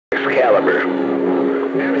caliber.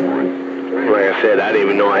 Like I said, I didn't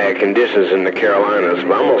even know I had conditions in the Carolinas,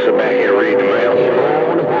 but I'm going to sit back here and read the mail.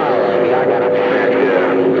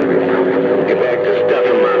 Get back to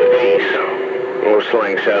stuffing my face. Little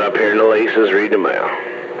slingshot up here in the laces, read the mail.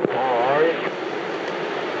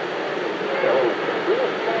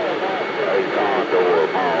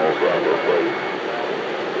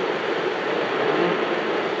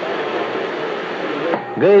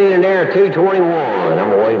 Good evening there, 221. I'm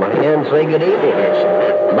going to wave my hand and say good evening.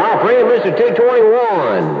 My friend, Mr.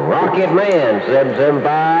 221, Rocketman,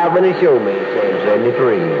 775, and he showed me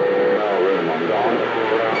 773.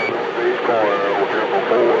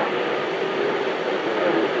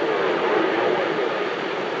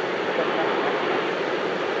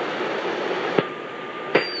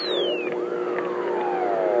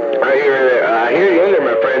 I hear you in there,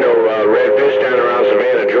 my friend, redfish down around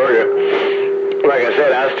Savannah, Georgia. Like I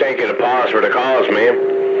said, I was taking a pause for the calls, man.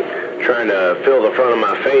 Trying to fill the front of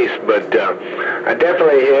my face, but I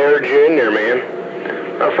definitely heard you in there, man.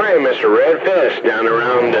 My friend, Mr. Redfish, down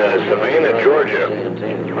around Savannah, Georgia.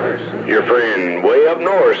 Your friend way up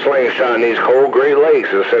north, slingshot in these cold Great Lakes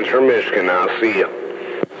in central Michigan. I'll see you.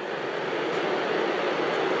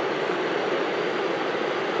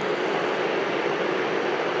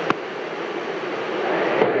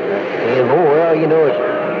 Well, you know, it's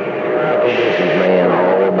conditions, man.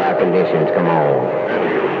 All by conditions. Come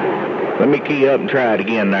on. Let me key up and try it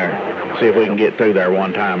again there. See if we can get through there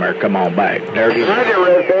one time or come on back. Roger,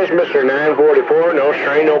 Redfish, Mr. 944. No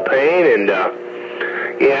strain, no pain. And,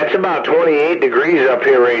 yeah, it's about 28 degrees up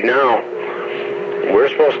here right now. We're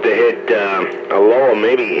supposed to hit a low of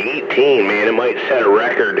maybe 18, man. It might set a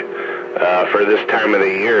record for this time of the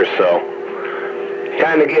year, so...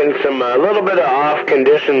 Kind of getting some a little bit of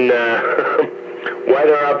off-condition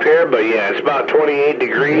weather up here, but yeah, it's about 28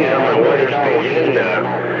 degrees on my weather station,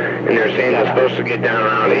 and they're saying it's supposed to get down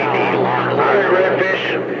around 18. All right,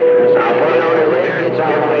 Redfish, I'll put it on you later.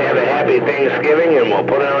 Definitely have a happy Thanksgiving, and we'll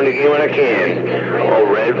put it on you again when I can. Oh,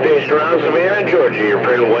 Redfish around Savannah, Georgia, your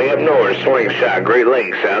friend way up north, Slingshot, Great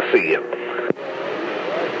Lakes. I'll see you.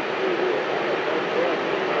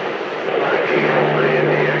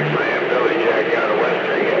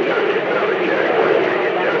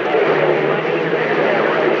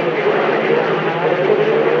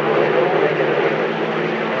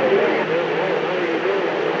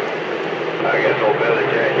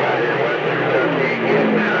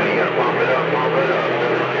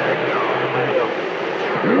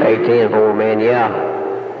 8-10-4, man, yeah.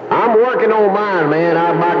 I'm working on mine, man. I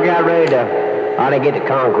about got ready to... I didn't get the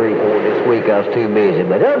concrete for it this week. I was too busy.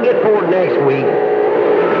 But I'll get for it next week.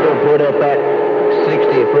 We'll put up that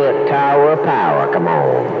 60-foot tower of power. Come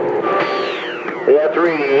on. Yeah,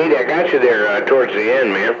 388. I got you there towards the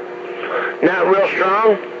end, man. Not real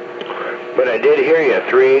strong, but I did hear you.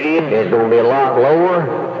 380. It's going to be a lot lower,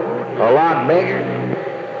 a lot bigger,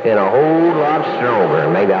 and a whole lot stronger.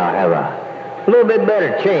 Maybe I'll have a little bit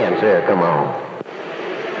better chance there. Come on.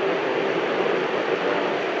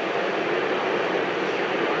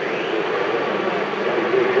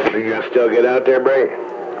 You gonna still get out there, Brink?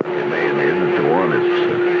 Yeah, man, isn't the one that's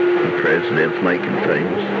the president's making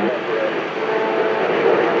things?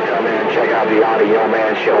 Come in and check out the audio,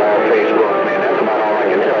 man, show on Facebook, man. That's about all I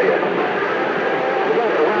can tell you.